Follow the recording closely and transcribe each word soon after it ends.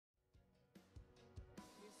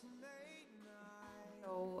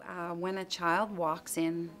when a child walks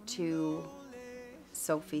into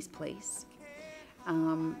Sophie's place,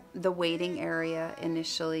 the waiting area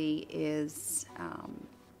initially is,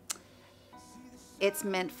 it's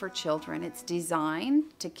meant for children. It's designed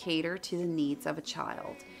to cater to the needs of a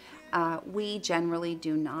child. We generally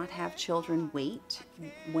do not have children wait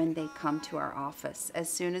when they come to our office. As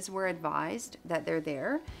soon as we're advised that they're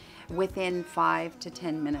there, within 5 to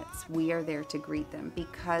 10 minutes, we are there to greet them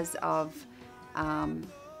because of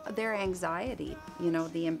their anxiety, you know,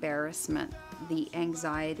 the embarrassment, the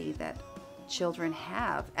anxiety that children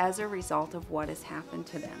have as a result of what has happened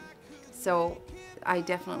to them. So I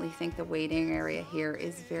definitely think the waiting area here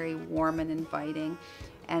is very warm and inviting.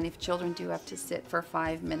 And if children do have to sit for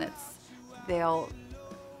 5 minutes, they'll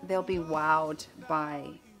be wowed by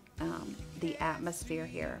the atmosphere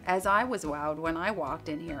here. As I was wowed when I walked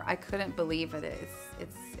in here, I couldn't believe it.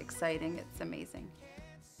 It's exciting. It's amazing.